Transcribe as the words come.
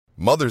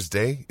Mother's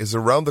Day is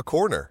around the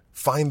corner.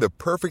 Find the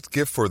perfect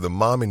gift for the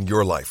mom in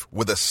your life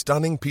with a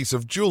stunning piece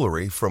of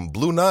jewelry from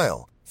Blue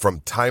Nile.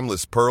 From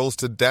timeless pearls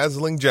to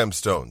dazzling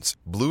gemstones,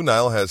 Blue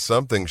Nile has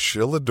something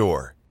she'll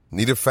adore.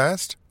 Need it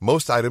fast?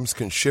 Most items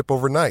can ship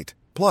overnight.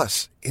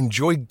 Plus,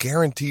 enjoy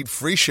guaranteed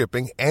free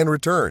shipping and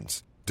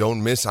returns.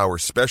 Don't miss our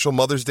special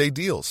Mother's Day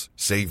deals.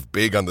 Save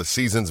big on the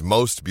season's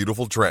most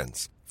beautiful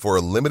trends. For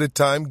a limited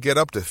time, get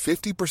up to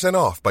 50%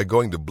 off by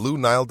going to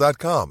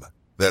BlueNile.com.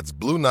 That's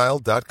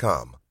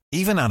BlueNile.com.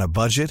 Even on a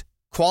budget,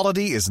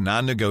 quality is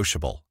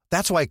non-negotiable.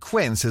 That's why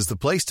Quince is the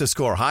place to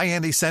score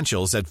high-end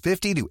essentials at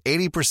 50 to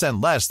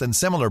 80% less than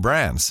similar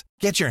brands.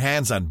 Get your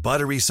hands on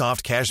buttery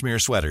soft cashmere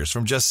sweaters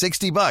from just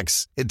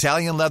 $60,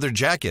 Italian leather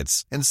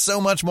jackets, and so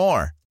much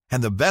more.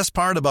 And the best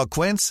part about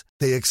Quince,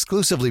 they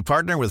exclusively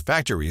partner with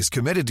factories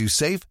committed to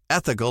safe,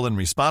 ethical, and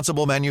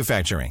responsible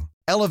manufacturing.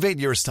 Elevate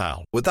your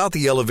style without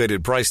the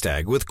elevated price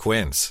tag with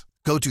Quince.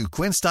 Go to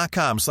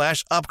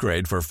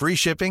quince.com/upgrade for free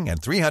shipping and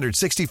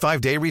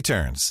 365-day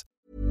returns.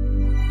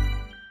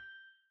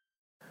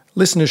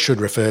 Listeners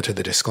should refer to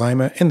the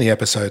disclaimer in the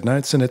episode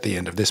notes and at the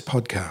end of this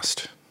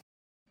podcast.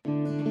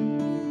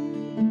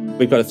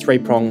 We've got a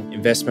three-pronged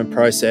investment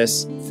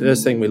process.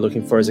 First thing we're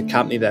looking for is a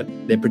company that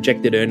their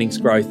projected earnings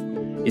growth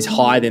is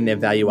higher than their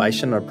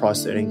valuation on a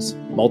price-to-earnings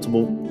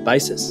multiple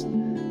basis.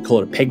 Call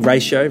it a PEG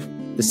ratio.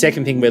 The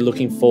second thing we're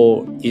looking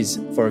for is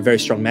for a very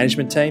strong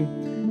management team.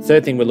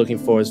 Third thing we're looking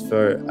for is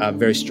for a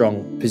very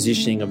strong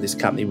positioning of this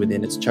company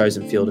within its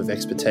chosen field of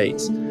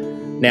expertise.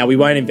 Now, we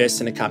won't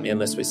invest in a company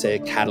unless we see a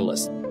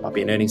catalyst. It might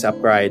be an earnings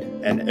upgrade,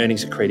 an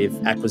earnings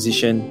accretive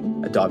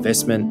acquisition, a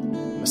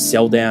divestment, a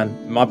sell down.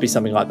 It might be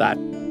something like that.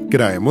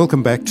 G'day and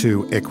welcome back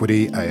to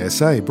Equity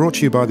ASA, brought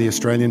to you by the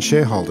Australian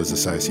Shareholders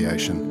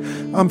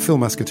Association. I'm Phil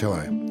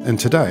Muscatello, and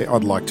today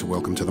I'd like to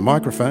welcome to the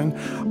microphone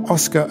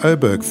Oscar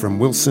Oberg from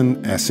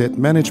Wilson Asset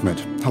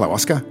Management. Hello,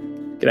 Oscar.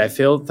 G'day,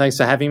 Phil. Thanks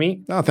for having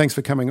me. Oh, thanks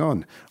for coming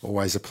on.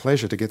 Always a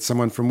pleasure to get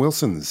someone from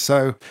Wilson's.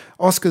 So,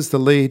 Oscar's the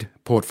lead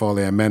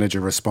portfolio manager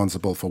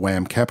responsible for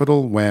WAM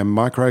Capital, WAM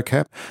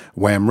Microcap,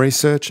 WAM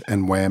Research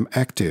and WAM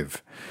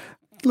Active.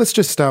 Let's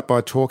just start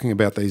by talking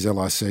about these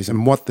LICs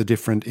and what the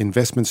different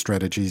investment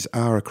strategies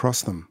are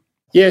across them.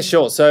 Yeah,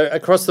 sure. So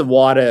across the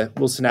wider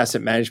Wilson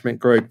Asset Management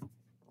Group,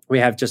 we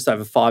have just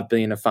over $5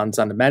 billion of funds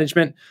under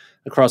management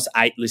across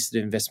 8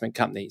 listed investment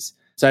companies.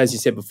 So as you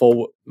said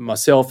before,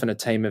 myself and a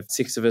team of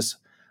 6 of us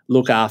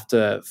look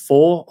after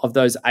 4 of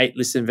those 8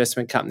 listed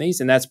investment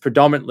companies, and that's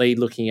predominantly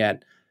looking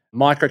at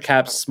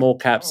microcaps, small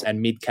caps, and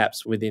mid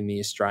caps within the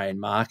Australian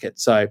market.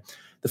 So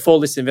the 4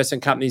 listed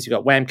investment companies, you've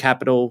got WAM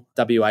Capital,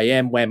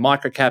 WAM, WAM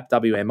Microcap,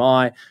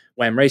 WMI,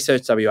 WAM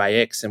Research,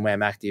 WAX, and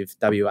WAM Active,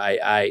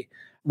 WAA.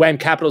 WAM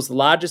Capital is the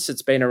largest.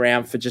 It's been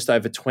around for just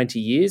over 20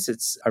 years.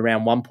 It's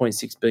around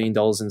 $1.6 billion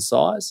in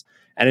size.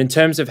 And in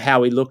terms of how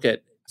we look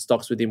at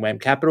stocks within WAM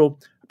Capital,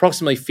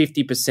 approximately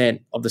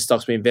 50% of the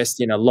stocks we invest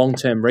in are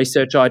long-term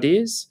research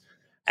ideas,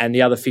 and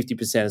the other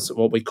 50% is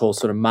what we call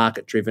sort of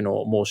market-driven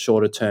or more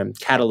shorter-term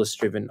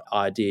catalyst-driven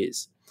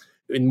ideas.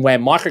 In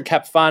WAM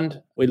Microcap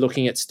Fund, we're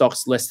looking at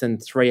stocks less than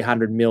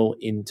 300 mil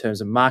in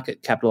terms of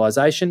market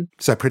capitalisation.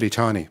 So pretty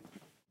tiny.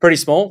 Pretty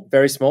small,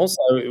 very small. So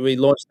we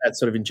launched that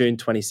sort of in June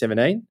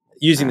 2017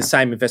 using the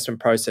same investment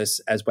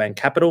process as WAM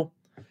Capital.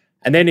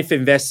 And then if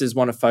investors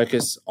want to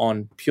focus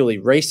on purely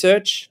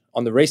research,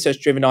 on the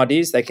research-driven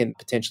ideas, they can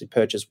potentially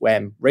purchase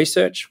WAM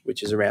Research,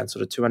 which is around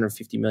sort of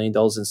 $250 million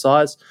in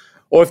size.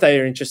 Or if they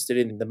are interested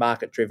in the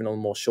market-driven or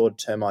more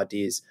short-term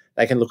ideas,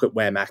 they can look at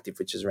WAM Active,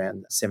 which is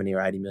around $70 or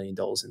 $80 million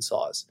in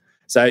size.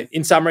 So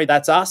in summary,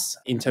 that's us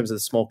in terms of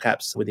the small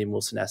caps within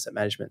Wilson Asset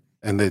Management.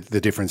 And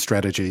the different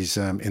strategies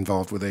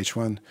involved with each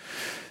one.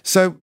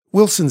 So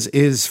Wilson's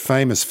is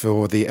famous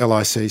for the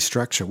LIC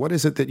structure. What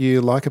is it that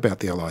you like about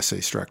the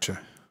LIC structure?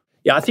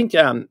 Yeah, I think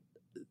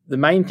the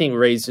main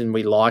reason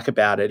we like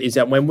about it is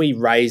that when we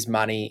raise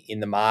money in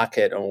the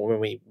market or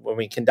when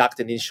we conduct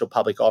an initial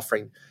public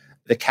offering,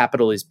 the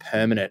capital is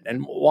permanent.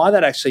 And why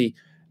that actually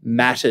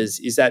matters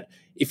is that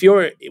if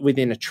you're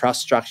within a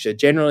trust structure,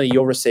 generally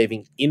you're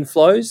receiving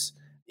inflows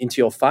into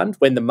your fund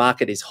when the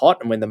market is hot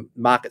and when the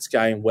market's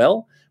going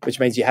well, which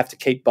means you have to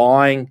keep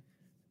buying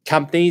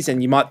companies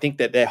and you might think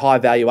that they're high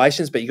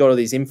valuations, but you got all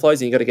these inflows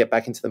and you got to get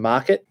back into the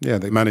market. Yeah,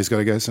 the money's got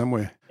to go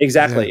somewhere.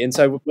 Exactly. Yeah. And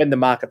so when the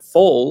market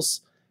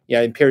falls,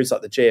 in periods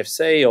like the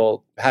GFC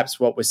or perhaps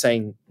what we're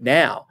seeing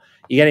now,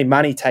 you're getting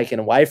money taken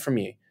away from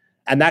you.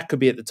 And that could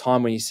be at the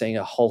time when you're seeing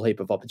a whole heap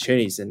of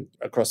opportunities. And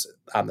across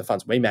the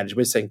funds we manage,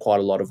 we're seeing quite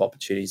a lot of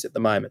opportunities at the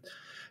moment.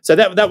 So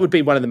that would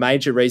be one of the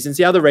major reasons.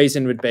 The other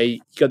reason would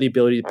be you've got the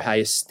ability to pay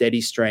a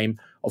steady stream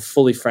of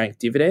fully franked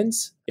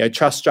dividends.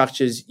 Trust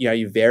structures,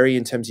 you vary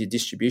in terms of your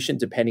distribution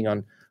depending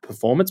on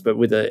performance. But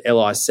with a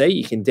LIC,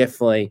 you can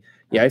definitely,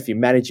 if you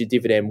manage your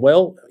dividend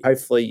well,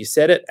 hopefully you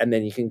set it and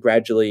then you can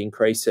gradually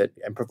increase it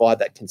and provide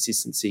that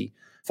consistency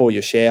for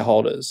your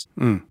shareholders.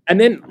 And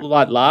then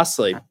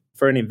lastly,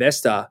 for an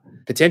investor,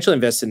 potential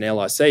investor in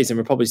LICs, and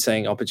we're probably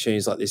seeing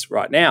opportunities like this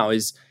right now,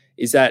 is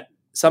that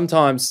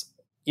sometimes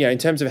in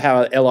terms of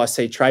how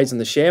LIC trades in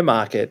the share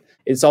market,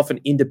 it's often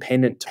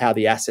independent to how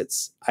the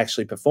asset's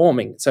actually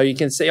performing. So you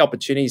can see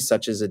opportunities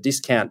such as a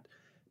discount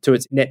to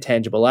its net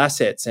tangible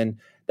assets, and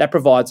that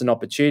provides an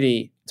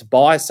opportunity to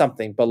buy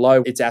something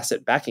below its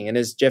asset backing. And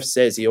as Jeff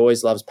says, he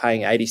always loves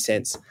paying 80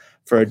 cents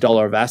for a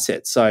dollar of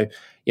assets. So,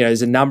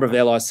 there's a number of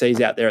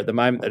LICs out there at the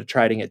moment that are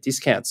trading at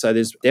discounts. So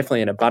there's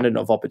definitely an abundance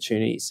of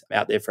opportunities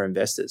out there for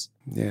investors.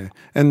 Yeah.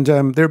 And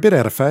they're a bit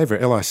out of favour.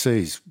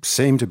 LICs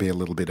seem to be a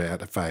little bit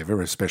out of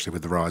favour, especially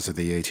with the rise of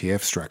the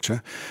ETF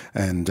structure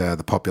and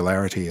the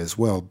popularity as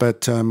well.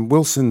 But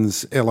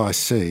Wilson's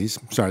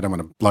LICs, sorry, I don't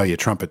want to blow your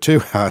trumpet too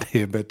hard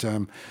here, but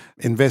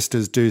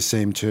investors do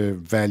seem to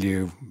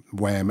value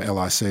WAM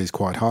LICs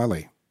quite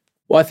highly.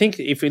 Well, I think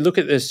if we look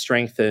at the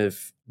strength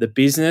of the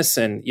business,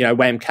 and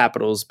WAM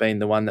Capital's been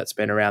the one that's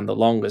been around the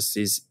longest,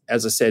 is,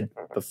 as I said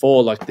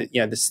before, like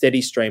the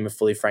steady stream of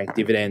fully franked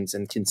dividends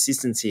and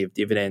consistency of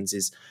dividends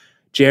is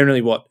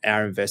generally what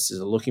our investors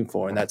are looking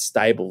for, and that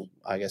stable,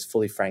 I guess,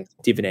 fully franked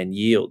dividend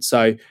yield.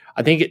 So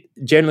I think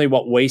generally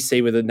what we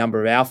see with a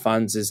number of our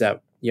funds is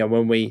that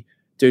when we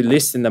do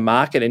list in the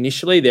market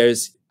initially,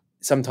 there's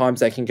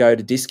sometimes they can go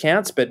to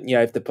discounts, but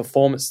if the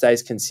performance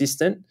stays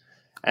consistent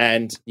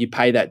and you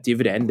pay that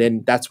dividend,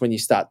 then that's when you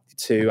start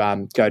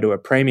to go to a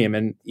premium.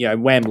 And,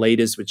 WAM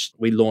Leaders, which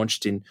we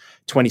launched in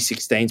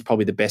 2016, is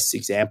probably the best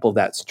example of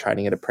that's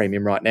trading at a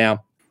premium right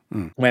now.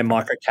 WAM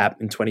Microcap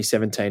in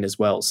 2017 as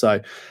well. So,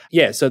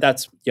 so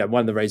that's one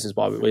of the reasons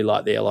why we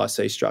like the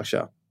LIC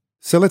structure.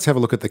 So let's have a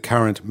look at the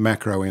current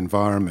macro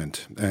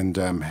environment and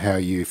how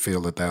you feel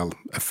that they'll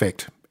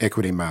affect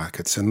equity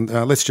markets. And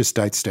let's just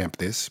date stamp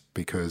this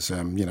because,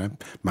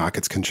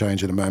 markets can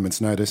change at a moment's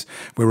notice.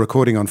 We're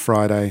recording on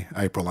Friday,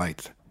 April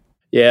 8th.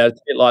 Yeah, it's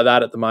a bit like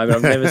that at the moment.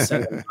 I've never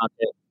seen the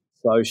market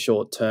so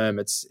short term.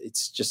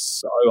 It's just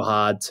so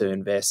hard to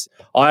invest.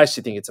 I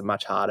actually think it's a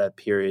much harder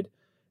period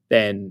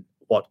than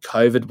what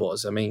COVID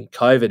was. I mean,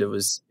 COVID, it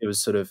was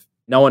sort of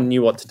no one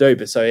knew what to do,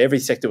 but so every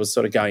sector was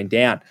sort of going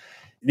down.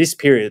 This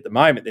period at the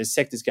moment, there's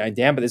sectors going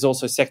down, but there's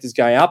also sectors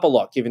going up a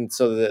lot given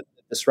sort of the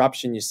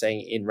disruption you're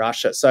seeing in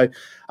Russia. So,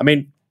 I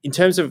mean, in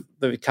terms of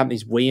the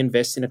companies we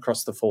invest in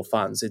across the four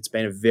funds, it's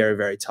been a very,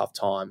 very tough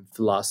time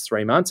for the last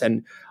 3 months.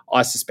 And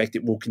I suspect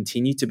it will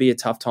continue to be a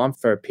tough time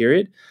for a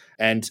period.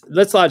 And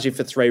that's largely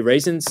for 3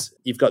 reasons.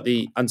 You've got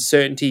the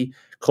uncertainty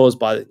caused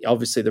by,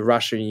 obviously, the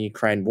Russia and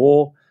Ukraine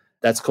war.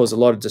 That's caused a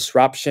lot of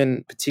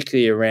disruption,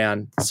 particularly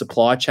around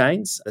supply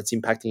chains. That's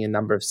impacting a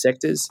number of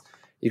sectors.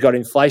 You've got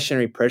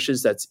inflationary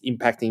pressures that's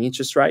impacting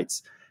interest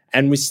rates.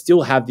 And we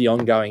still have the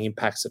ongoing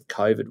impacts of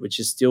COVID, which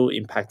is still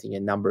impacting a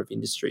number of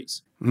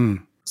industries.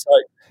 So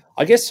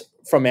I guess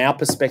from our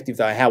perspective,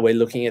 though, how we're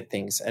looking at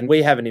things, and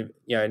we have an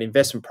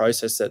investment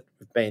process that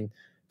we've been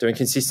doing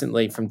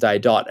consistently from day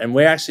dot, and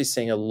we're actually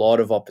seeing a lot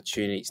of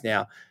opportunities.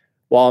 Now,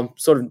 while I'm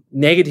sort of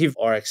negative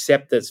or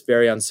accept that it's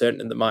very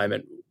uncertain at the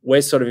moment,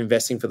 we're sort of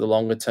investing for the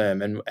longer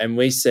term. And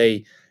we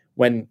see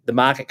when the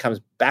market comes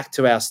back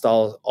to our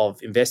style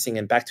of investing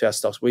and back to our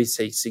stocks, we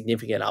see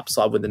significant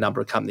upside with the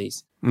number of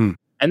companies.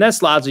 And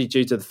that's largely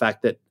due to the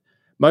fact that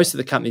most of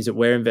the companies that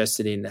we're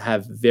invested in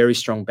have very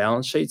strong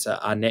balance sheets,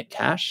 are net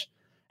cash,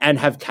 and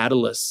have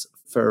catalysts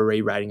for a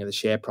re-rating of the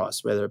share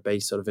price, whether it be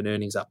sort of an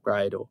earnings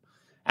upgrade or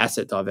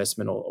asset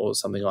divestment or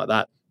something like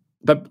that.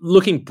 But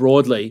looking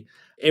broadly,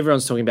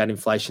 everyone's talking about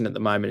inflation at the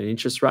moment and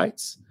interest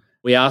rates.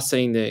 We are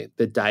seeing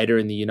the data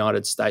in the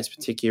United States,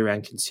 particularly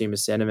around consumer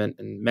sentiment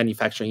and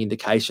manufacturing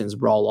indications,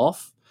 roll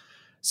off.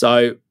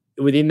 So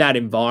within that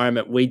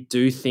environment, we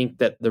do think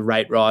that the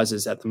rate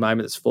rises at the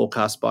moment that's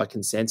forecast by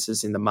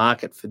consensus in the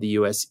market for the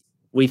US,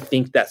 we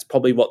think that's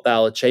probably what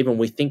they'll achieve, and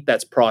we think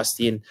that's priced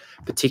in,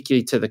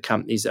 particularly to the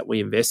companies that we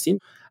invest in.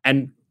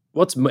 And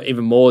what's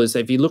even more is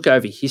if you look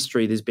over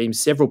history, there's been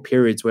several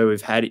periods where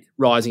we've had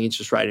rising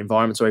interest rate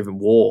environments or even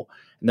war,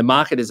 and the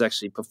market has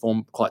actually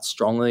performed quite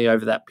strongly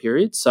over that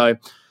period. So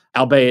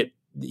albeit,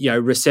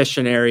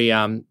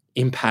 recessionary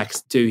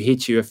impacts do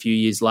hit you a few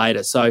years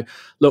later. So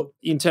look,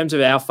 in terms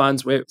of our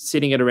funds, we're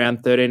sitting at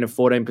around 13 to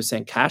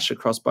 14% cash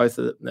across both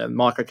the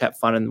Microcap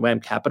Fund and WAM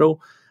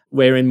Capital.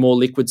 We're in more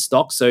liquid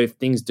stocks, so if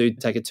things do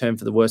take a turn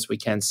for the worse, we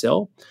can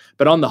sell.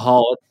 But on the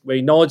whole, we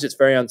acknowledge it's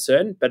very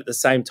uncertain, but at the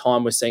same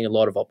time, we're seeing a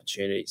lot of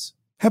opportunities.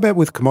 How about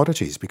with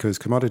commodities? Because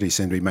commodities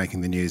seem to be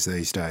making the news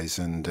these days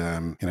and,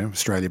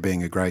 Australia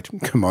being a great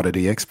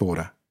commodity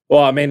exporter.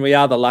 Well, I mean, we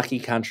are the lucky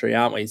country,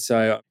 aren't we?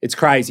 So it's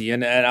crazy.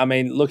 And I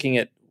mean, looking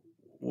at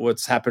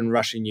what's happened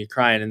Russia and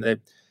Ukraine, and they're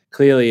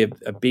clearly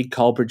a big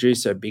coal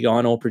producer, a big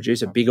iron ore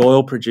producer, a big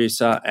oil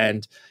producer,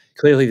 and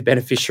clearly the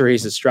beneficiary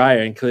is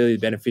Australia, and clearly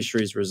the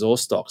beneficiary is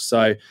resource stocks.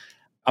 So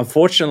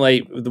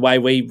unfortunately, the way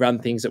we run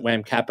things at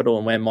WAM Capital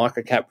and WAM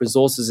Microcap,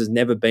 resources has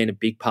never been a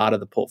big part of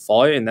the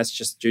portfolio, and that's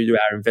just due to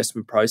our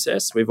investment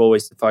process. We've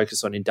always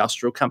focused on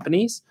industrial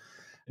companies.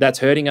 That's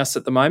hurting us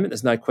at the moment.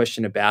 There's no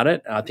question about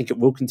it. I think it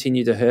will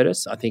continue to hurt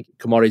us. I think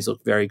commodities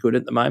look very good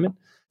at the moment.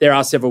 There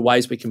are several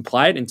ways we can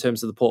play it in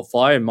terms of the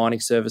portfolio,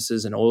 mining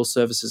services and oil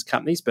services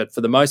companies, but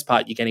for the most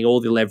part, you're getting all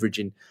the leverage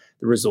in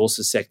the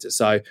resources sector.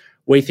 So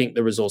we think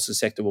the resources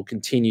sector will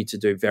continue to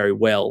do very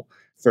well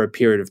for a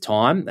period of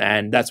time.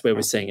 And that's where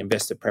we're seeing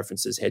investor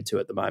preferences head to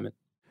at the moment.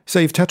 So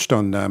you've touched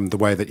on the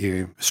way that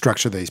you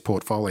structure these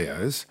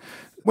portfolios.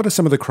 What are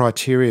some of the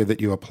criteria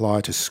that you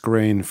apply to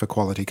screen for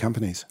quality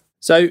companies?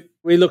 So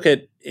we look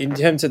at, in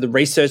terms of the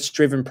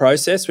research-driven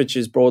process, which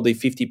is broadly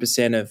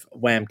 50% of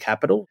WAM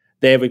Capital,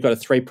 there we've got a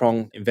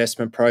three-pronged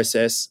investment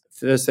process.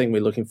 First thing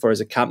we're looking for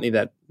is a company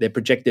that their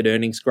projected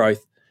earnings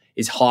growth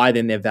is higher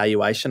than their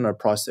valuation on a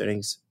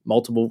price-earnings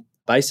multiple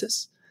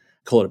basis.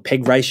 Call it a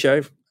PEG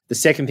ratio. The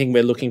second thing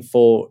we're looking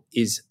for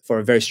is for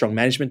a very strong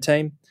management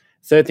team.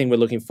 Third thing we're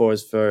looking for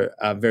is for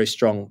a very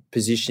strong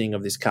positioning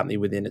of this company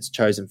within its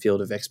chosen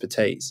field of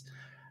expertise.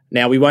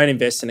 Now, we won't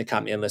invest in a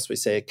company unless we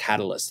see a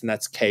catalyst, and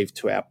that's key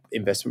to our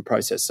investment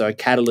process. So a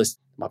catalyst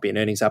might be an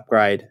earnings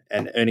upgrade,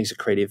 an earnings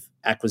accretive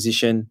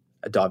acquisition,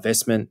 a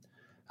divestment,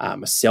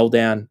 a sell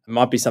down. It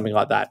might be something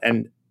like that.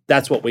 And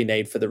that's what we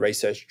need for the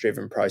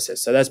research-driven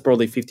process. So that's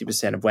broadly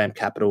 50% of WAM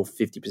Capital,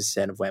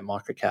 50% of WAM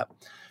Microcap.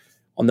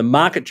 On the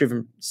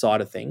market-driven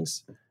side of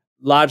things,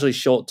 largely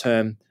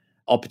short-term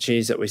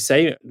opportunities that we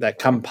see that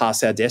come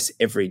past our desk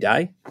every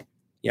day.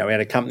 We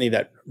had a company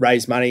that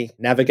raised money,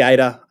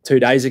 Navigator, 2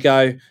 days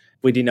ago.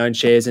 We didn't own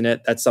shares in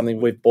it. That's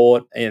something we've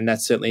bought, and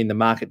that's certainly in the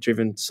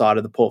market-driven side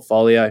of the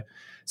portfolio.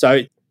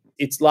 So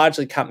it's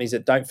largely companies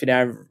that don't fit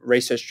our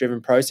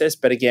research-driven process,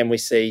 but again, we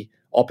see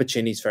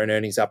opportunities for an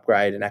earnings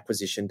upgrade, an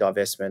acquisition,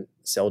 divestment,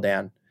 sell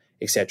down,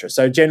 etc.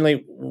 So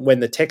generally,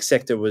 when the tech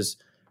sector was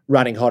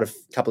running hot a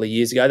couple of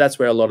years ago, that's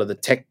where a lot of the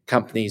tech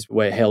companies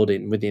were held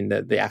in within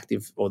the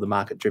active or the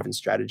market-driven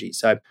strategy.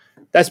 So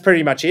that's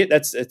pretty much it.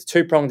 It's a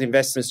two-pronged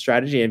investment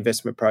strategy,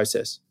 investment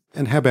process.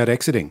 And how about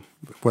exiting?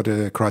 What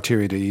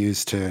criteria do you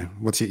use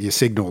what's your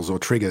signals or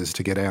triggers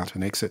to get out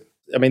and exit?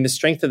 I mean, the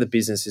strength of the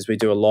business is we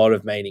do a lot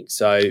of meetings.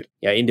 So,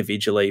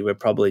 individually, we're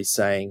probably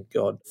saying,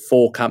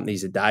 4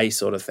 companies a day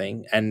sort of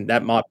thing. And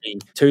that might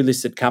be 2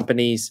 listed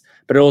companies,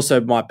 but it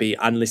also might be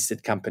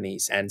unlisted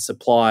companies and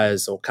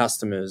suppliers or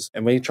customers.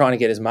 And we're trying to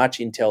get as much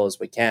intel as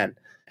we can.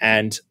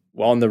 And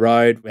we're on the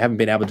road. We haven't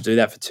been able to do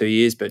that for 2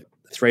 years, but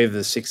 3 of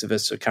the 6 of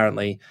us are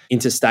currently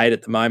interstate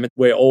at the moment.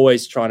 We're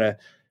always trying to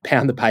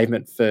pound the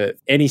pavement for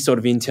any sort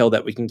of intel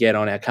that we can get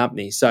on our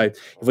company. So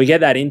if we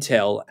get that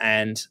intel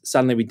and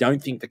suddenly we don't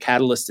think the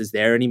catalyst is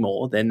there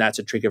anymore, then that's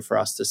a trigger for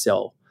us to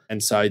sell.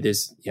 And so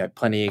there's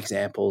plenty of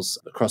examples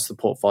across the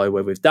portfolio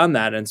where we've done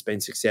that and it's been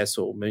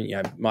successful.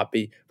 Might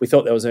be we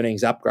thought there was an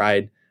earnings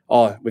upgrade.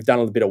 Oh, we've done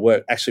a little bit of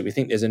work. Actually, we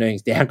think there's an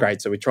earnings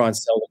downgrade. So we try and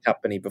sell the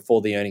company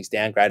before the earnings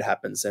downgrade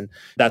happens. And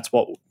that's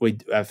what we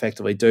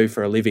effectively do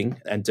for a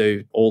living and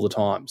do all the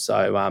time.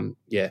 So,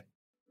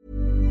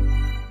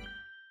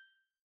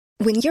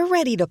 When you're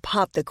ready to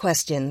pop the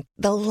question,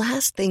 the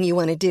last thing you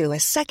want to do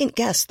is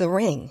second-guess the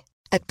ring.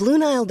 At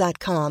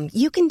BlueNile.com,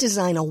 you can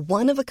design a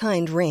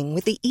one-of-a-kind ring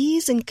with the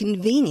ease and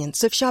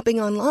convenience of shopping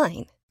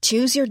online.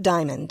 Choose your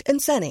diamond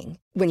and setting.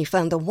 When you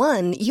find the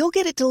one, you'll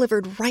get it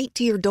delivered right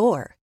to your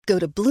door. Go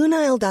to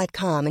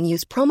BlueNile.com and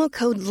use promo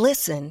code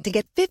LISTEN to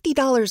get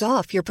 $50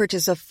 off your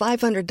purchase of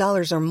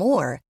 $500 or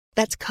more.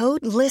 That's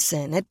code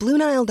LISTEN at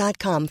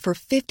BlueNile.com for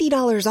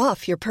 $50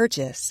 off your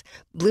purchase.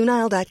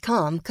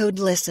 BlueNile.com, code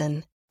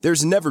LISTEN.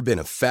 There's never been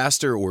a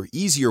faster or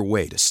easier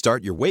way to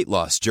start your weight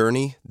loss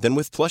journey than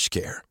with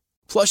PlushCare.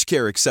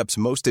 PlushCare accepts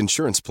most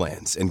insurance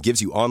plans and gives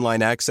you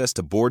online access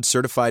to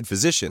board-certified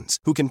physicians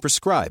who can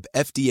prescribe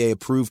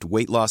FDA-approved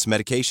weight loss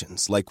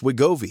medications like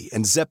Wegovy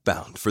and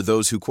Zepbound for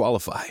those who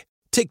qualify.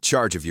 Take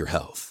charge of your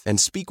health and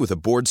speak with a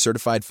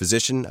board-certified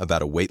physician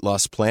about a weight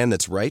loss plan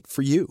that's right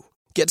for you.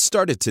 Get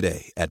started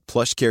today at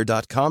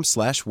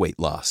plushcare.com/weight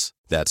loss.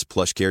 That's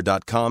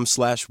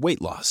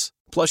plushcare.com/weight loss.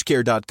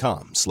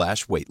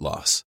 plushcare.com/weight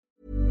loss.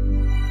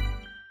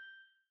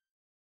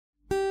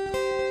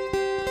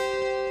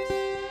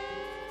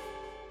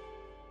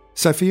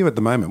 So for you at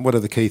the moment, what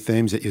are the key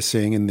themes that you're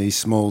seeing in the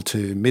small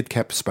to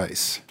mid-cap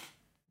space?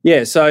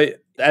 Yeah, so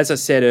as I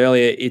said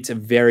earlier, it's a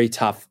very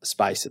tough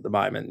space at the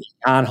moment. You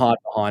can't hide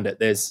behind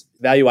it.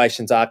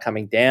 Valuations are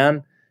coming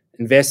down.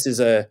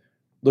 Investors are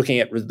looking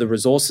at the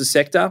resources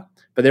sector,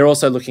 but they're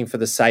also looking for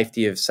the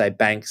safety of, say,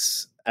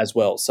 banks as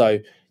well. So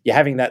you're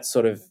having that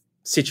sort of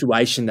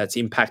situation that's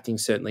impacting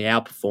certainly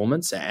our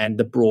performance and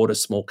the broader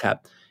small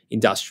cap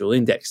industrial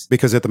index.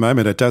 Because at the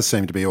moment it does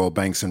seem to be all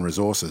banks and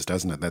resources,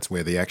 doesn't it? That's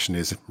where the action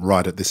is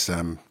right at this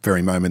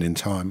very moment in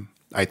time,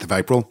 8th of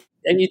April.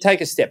 And you take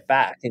a step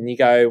back and you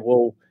go,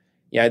 well,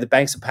 the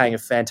banks are paying a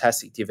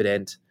fantastic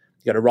dividend.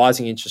 You've got a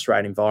rising interest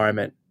rate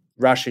environment.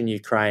 Russia and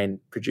Ukraine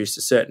produced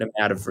a certain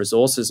amount of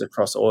resources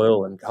across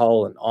oil and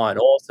coal and iron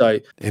ore. So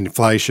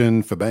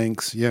inflation for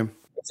banks, yeah.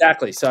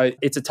 Exactly. So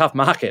it's a tough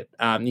market.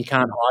 You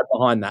can't hide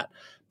behind that.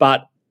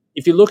 But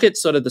if you look at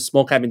sort of the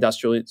small cap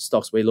industrial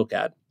stocks we look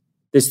at,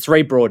 there's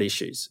 3 broad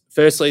issues.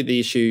 Firstly, the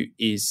issue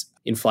is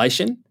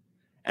inflation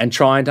and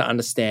trying to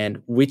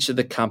understand which of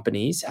the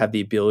companies have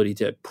the ability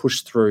to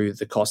push through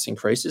the cost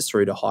increases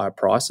through to higher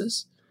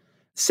prices.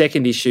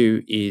 Second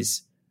issue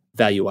is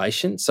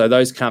valuation. So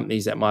those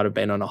companies that might have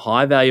been on a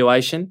high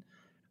valuation,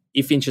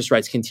 if interest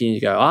rates continue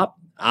to go up,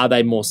 are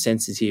they more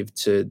sensitive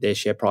to their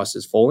share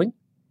prices falling?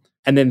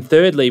 And then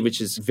thirdly, which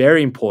is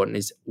very important,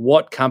 is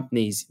what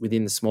companies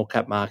within the small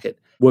cap market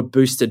were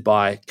boosted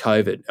by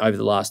COVID over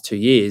the last 2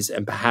 years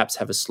and perhaps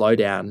have a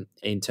slowdown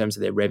in terms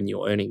of their revenue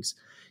or earnings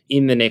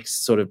in the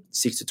next sort of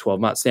 6 to 12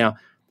 months. Now,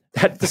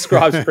 that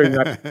describes pretty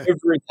much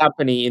every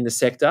company in the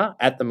sector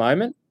at the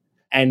moment.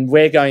 And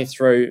we're going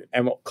through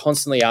and we're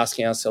constantly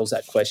asking ourselves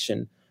that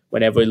question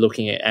whenever we're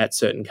looking at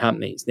certain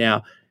companies.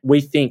 Now,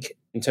 we think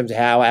in terms of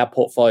how our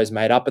portfolio is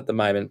made up at the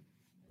moment,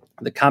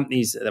 the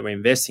companies that we're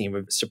investing in,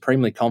 we're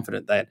supremely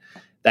confident that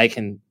they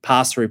can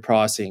pass through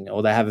pricing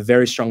or they have a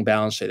very strong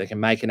balance sheet, they can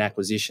make an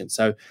acquisition.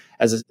 So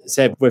as I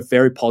said, we're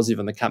very positive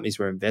on the companies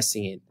we're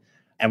investing in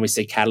and we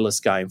see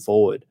catalysts going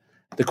forward.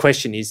 The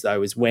question is,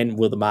 though, is when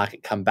will the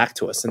market come back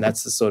to us? And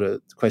that's the sort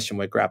of question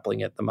we're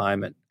grappling at the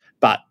moment.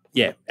 But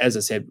yeah, as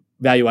I said,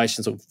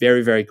 valuations look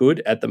very, very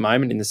good at the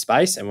moment in the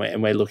space and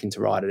we're looking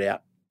to ride it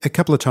out. A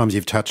couple of times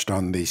you've touched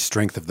on the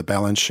strength of the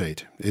balance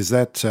sheet. Is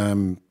that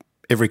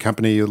every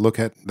company you look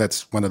at,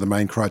 that's one of the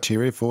main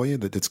criteria for you,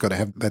 that it's got to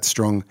have that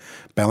strong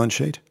balance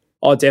sheet?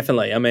 Oh,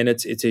 definitely. I mean,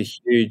 it's a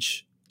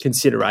huge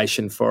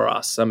consideration for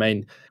us. I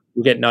mean,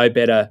 we'll get no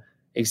better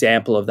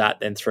example of that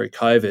than through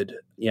COVID.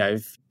 You know,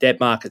 if debt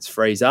markets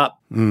freeze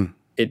up,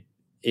 it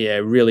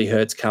really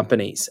hurts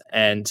companies.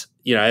 And,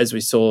 you know, as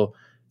we saw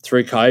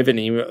through COVID,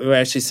 and we're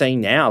actually seeing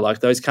now,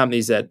 like those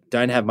companies that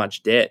don't have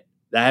much debt,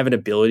 they have an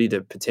ability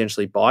to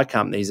potentially buy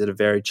companies at a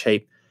very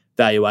cheap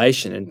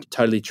valuation and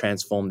totally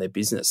transform their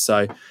business.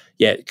 So,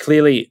 yeah,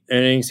 clearly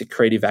earnings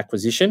accretive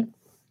acquisition,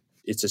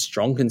 it's a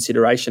strong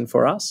consideration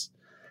for us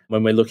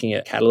when we're looking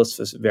at catalysts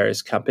for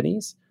various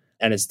companies,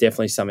 and it's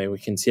definitely something we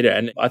consider.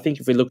 And I think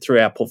if we look through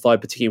our portfolio,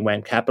 particularly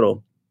WAM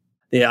Capital,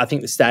 I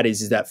think the stat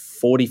is that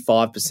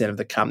 45% of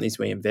the companies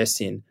we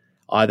invest in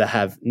either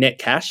have net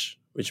cash,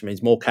 which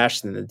means more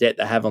cash than the debt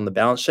they have on the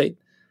balance sheet,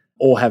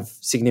 or have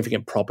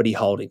significant property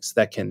holdings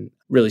that can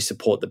really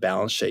support the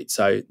balance sheet.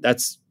 So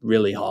that's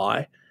really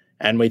high.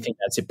 And we think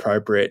that's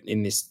appropriate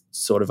in this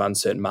sort of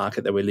uncertain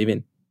market that we live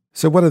in.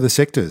 So what are the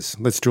sectors?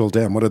 Let's drill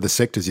down. What are the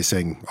sectors you're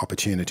seeing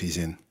opportunities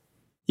in?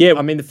 Yeah,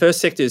 I mean, the first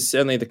sector is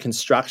certainly the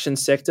construction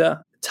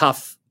sector.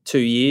 Tough 2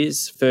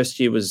 years. First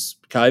year was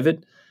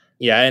COVID.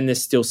 Yeah, and they're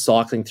still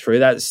cycling through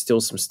that. There's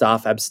still some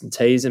staff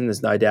absenteeism.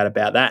 There's no doubt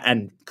about that.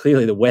 And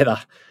clearly the weather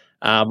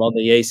on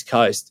the East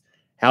Coast.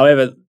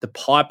 However, the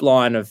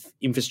pipeline of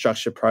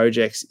infrastructure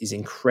projects is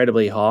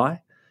incredibly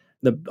high.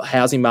 The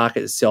housing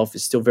market itself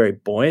is still very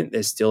buoyant.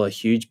 There's still a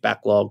huge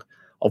backlog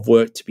of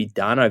work to be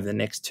done over the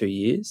next 2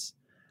 years.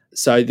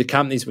 So the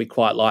companies we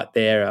quite like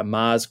there are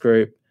Mars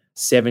Group,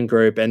 Seven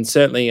Group, and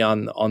certainly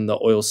on the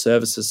oil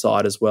services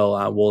side as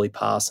well, Worley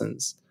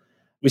Parsons.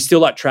 We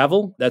still like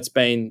travel. That's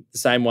been the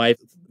same way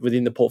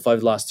within the portfolio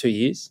the last 2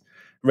 years.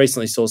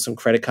 Recently saw some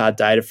credit card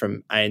data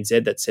from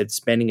ANZ that said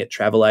spending at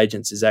travel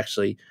agents is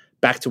actually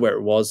back to where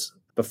it was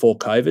before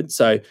COVID.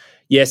 So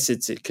yes,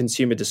 it's a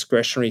consumer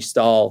discretionary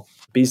style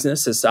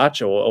business as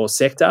such or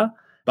sector,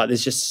 but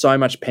there's just so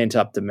much pent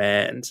up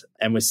demand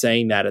and we're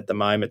seeing that at the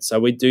moment. So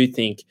we do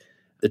think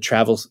the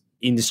travel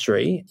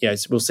industry, you know,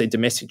 we'll see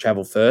domestic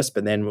travel first,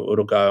 but then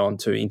it'll go on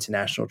to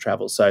international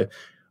travel. So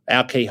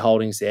our key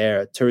holdings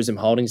there are Tourism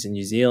Holdings in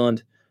New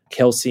Zealand,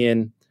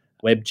 Kelsian,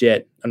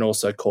 Webjet, and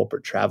also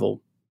corporate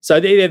travel. So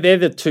they're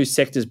the two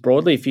sectors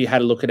broadly, if you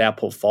had a look at our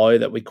portfolio,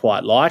 that we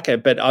quite like.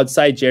 But I'd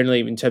say generally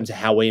in terms of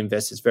how we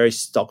invest, it's very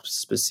stock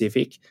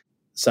specific.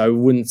 So we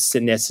wouldn't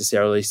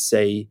necessarily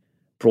see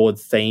broad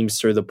themes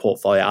through the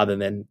portfolio other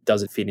than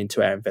does it fit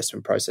into our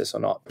investment process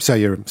or not. So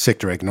you're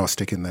sector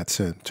agnostic in that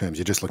terms.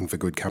 You're just looking for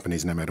good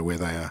companies no matter where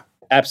they are.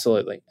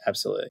 Absolutely,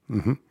 absolutely.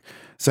 Mm-hmm.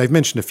 So you've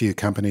mentioned a few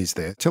companies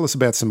there. Tell us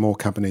about some more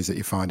companies that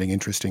you're finding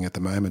interesting at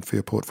the moment for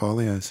your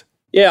portfolios.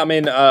 Yeah, I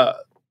mean, I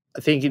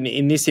think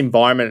in this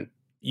environment,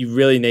 you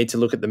really need to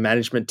look at the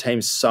management team,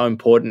 so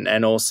important,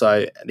 and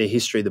also the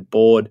history of the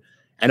board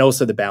and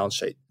also the balance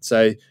sheet.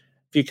 So a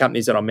few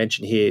companies that I'll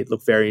mention here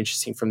look very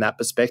interesting from that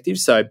perspective.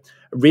 So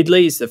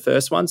Ridley is the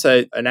first one.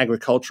 So an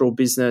agricultural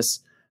business.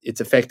 It's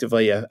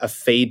effectively a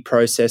feed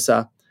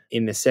processor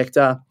in the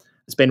sector.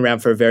 It's been around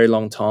for a very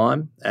long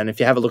time. And if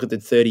you have a look at the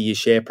 30-year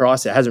share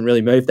price, it hasn't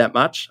really moved that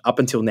much up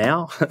until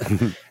now.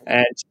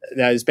 And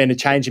there's been a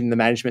change in the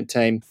management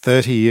team.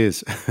 30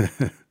 years.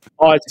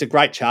 Oh, it's a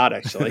great chart,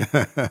 actually.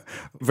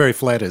 Very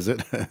flat, is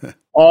it?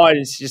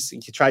 It's just,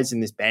 it trades in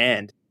this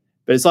band.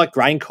 But it's like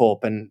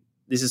GrainCorp, and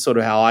this is sort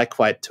of how I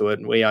equate to it.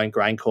 And we own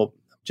GrainCorp,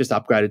 just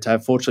upgraded to,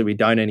 unfortunately we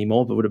don't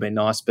anymore, but it would have been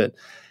nice. But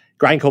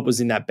GrainCorp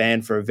was in that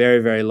band for a very,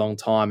 very long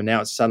time, and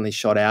now it's suddenly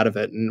shot out of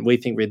it. And we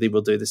think Ridley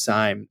will do the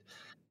same.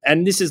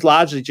 And this is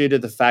largely due to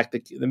the fact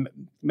that the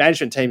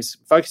management team's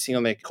focusing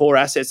on their core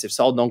assets. They've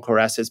sold non-core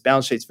assets.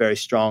 Balance sheet's very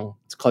strong.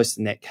 It's close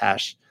to net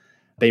cash.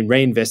 Been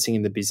reinvesting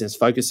in the business,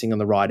 focusing on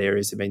the right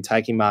areas. They've been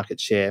taking market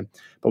share.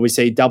 But we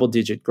see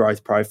double-digit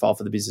growth profile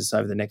for the business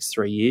over the next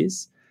 3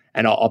 years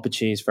and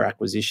opportunities for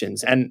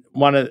acquisitions. And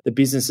one of the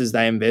businesses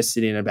they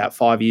invested in about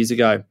 5 years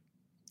ago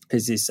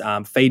is this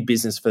feed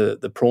business for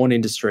the prawn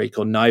industry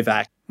called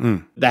Novak.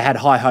 They had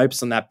high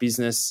hopes on that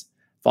business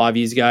 5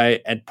 years ago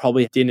and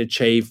probably didn't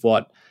achieve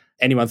what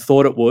anyone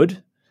thought it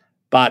would.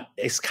 but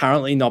it's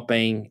currently not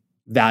being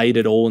valued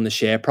at all in the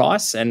share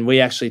price. And we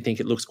actually think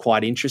it looks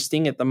quite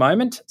interesting at the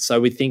moment.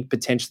 So we think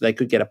potentially they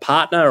could get a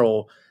partner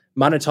or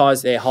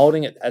monetize their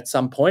holding at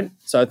some point.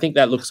 So I think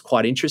that looks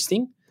quite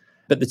interesting.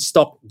 But the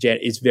stock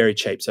is very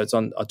cheap. So it's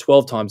on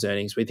 12 times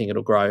earnings. We think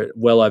it'll grow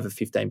well over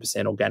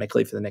 15%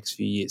 organically for the next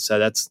few years. So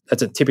that's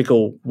a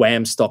typical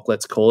WAM stock,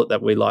 let's call it,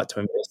 that we like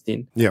to invest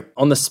in. Yep.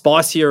 On the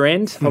spicier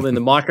end, probably in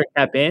the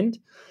microcap end,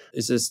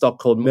 is a stock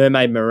called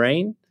Mermaid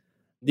Marine.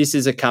 This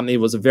is a company,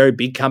 was a very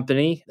big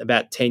company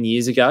about 10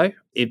 years ago.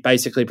 It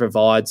basically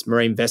provides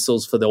marine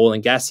vessels for the oil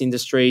and gas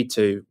industry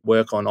to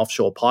work on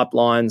offshore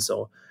pipelines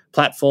or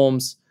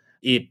platforms.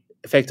 It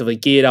effectively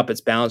geared up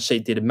its balance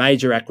sheet, did a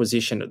major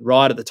acquisition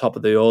right at the top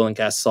of the oil and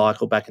gas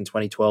cycle back in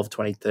 2012,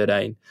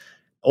 2013.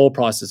 Oil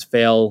prices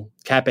fell,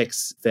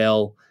 CapEx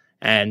fell,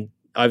 and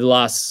over the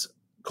last,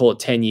 call it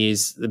 10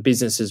 years, the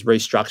business has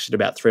restructured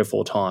about 3 or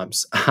 4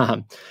 times.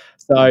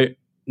 So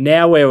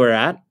now where we're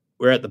at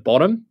the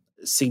bottom.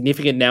 A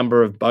significant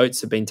number of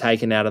boats have been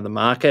taken out of the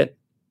market.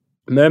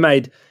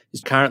 Mermaid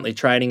is currently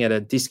trading at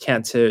a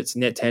discount to its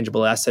net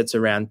tangible assets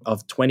around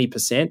of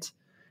 20%.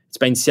 It's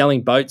been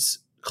selling boats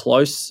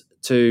close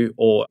to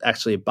or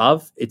actually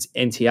above its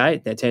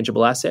NTA, net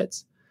tangible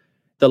assets.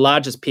 The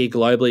largest peer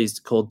globally is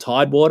called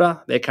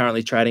Tidewater. They're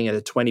currently trading at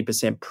a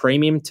 20%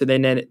 premium to their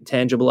net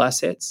tangible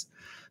assets.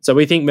 So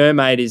we think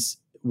Mermaid is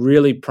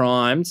really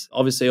primed.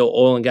 Obviously,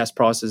 oil and gas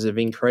prices have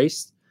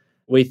increased.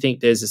 We think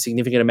there's a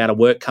significant amount of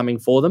work coming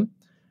for them.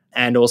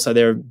 And also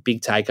they're a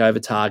big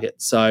takeover target.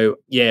 So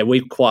yeah,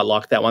 we quite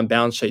like that one.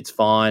 Balance sheet's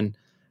fine.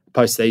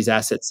 Post these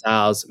asset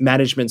sales.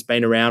 Management's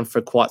been around for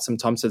quite some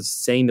time, so it's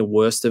seen the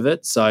worst of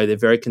it. So they're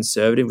very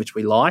conservative, which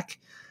we like.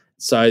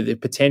 So there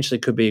potentially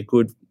could be a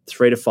good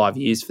 3 to 5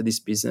 years for this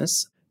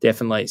business,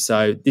 definitely.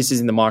 So this is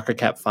in the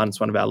microcap fund.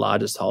 It's one of our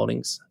largest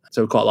holdings.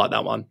 So we quite like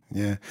that one.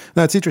 Yeah.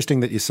 No, it's interesting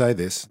that you say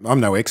this.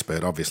 I'm no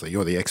expert, obviously.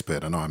 You're the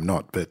expert and I'm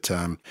not. But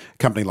a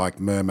company like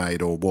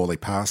Mermaid or Worley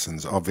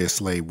Parsons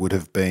obviously would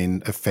have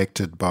been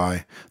affected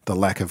by the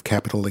lack of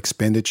capital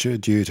expenditure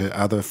due to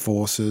other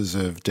forces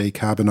of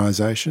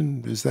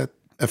decarbonisation. Is that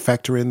a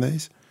factor in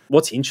these?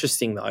 What's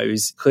interesting, though,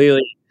 is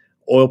clearly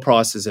oil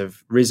prices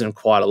have risen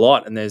quite a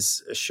lot and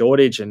there's a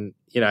shortage and,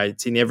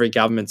 it's in every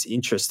government's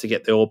interest to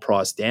get the oil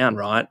price down,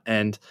 right?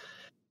 And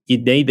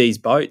you'd need these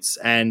boats.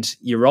 And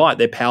you're right,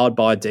 they're powered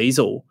by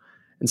diesel.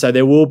 And so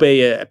there will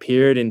be a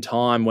period in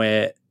time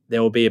where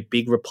there will be a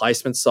big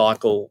replacement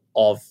cycle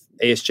of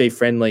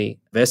ESG-friendly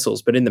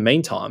vessels. But in the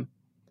meantime,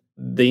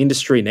 the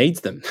industry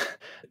needs them.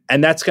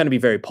 And that's going to be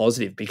very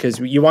positive because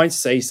you won't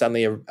see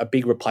suddenly a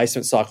big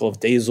replacement cycle of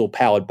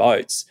diesel-powered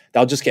boats.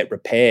 They'll just get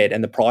repaired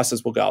and the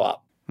prices will go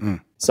up.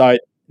 So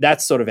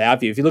that's sort of our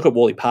view. If you look at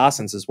Worley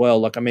Parsons as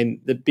well,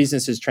 the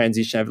business has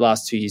transitioned over the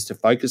last 2 years to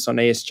focus on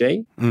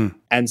ESG.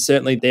 And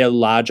certainly their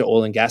larger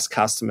oil and gas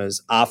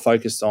customers are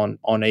focused on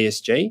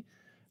ESG,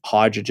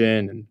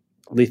 hydrogen and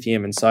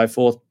lithium and so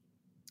forth.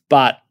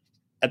 But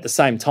at the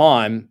same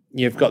time,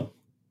 you've got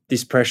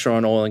this pressure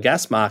on oil and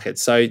gas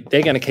markets. So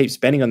they're going to keep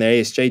spending on their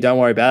ESG, don't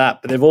worry about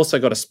that. But they've also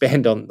got to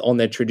spend on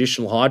their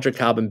traditional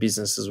hydrocarbon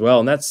business as well.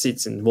 And that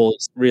sits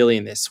really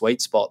in their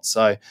sweet spot.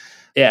 So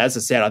yeah, as I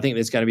said, I think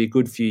there's going to be a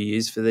good few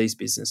years for these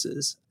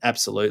businesses.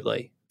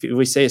 Absolutely. If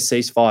we see a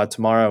ceasefire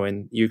tomorrow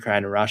in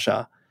Ukraine and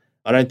Russia,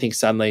 I don't think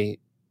suddenly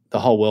the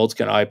whole world's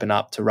going to open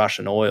up to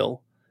Russian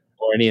oil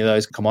or any of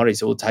those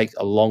commodities. It will take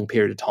a long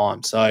period of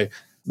time. So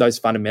those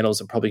fundamentals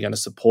are probably going to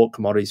support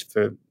commodities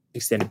for an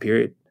extended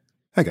period.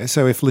 Okay,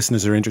 so if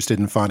listeners are interested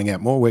in finding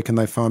out more, where can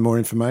they find more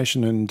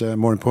information and,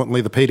 more importantly,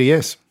 the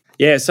PDS?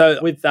 Yeah,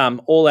 so with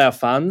all our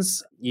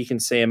funds, you can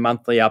see a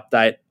monthly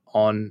update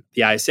on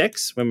the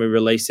ASX when we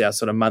release our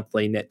sort of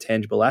monthly net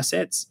tangible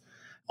assets.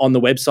 On the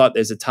website,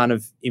 there's a ton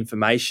of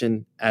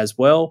information as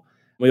well.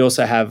 We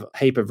also have a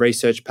heap of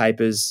research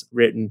papers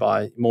written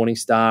by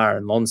Morningstar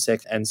and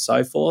Lonsec and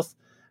so forth.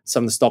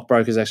 Some of the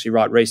stockbrokers actually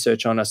write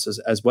research on us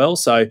as well.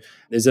 So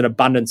there's an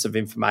abundance of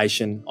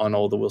information on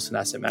all the Wilson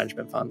Asset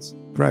Management funds.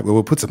 Great. Well,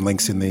 we'll put some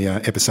links in the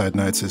episode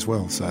notes as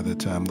well so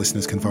that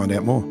listeners can find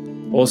out more.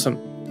 Awesome.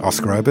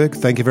 Oscar Oberg,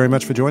 thank you very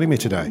much for joining me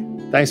today.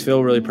 Thanks,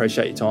 Phil. Really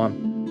appreciate your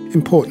time.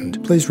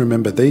 Important, please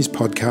remember these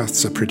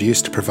podcasts are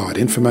produced to provide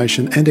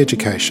information and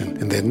education,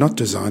 and they're not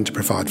designed to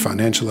provide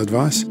financial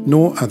advice,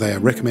 nor are they a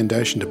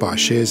recommendation to buy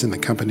shares in the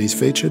companies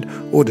featured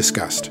or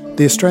discussed.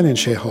 The Australian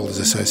Shareholders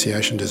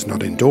Association does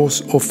not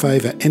endorse or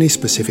favour any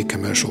specific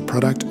commercial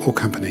product or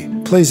company.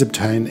 Please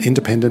obtain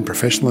independent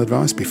professional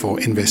advice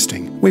before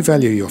investing. We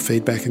value your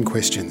feedback and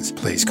questions.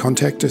 Please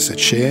contact us at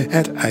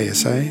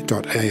share@asa.asn.au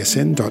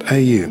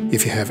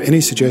if you have any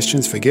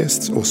suggestions for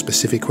guests or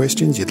specific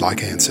questions you'd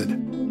like answered.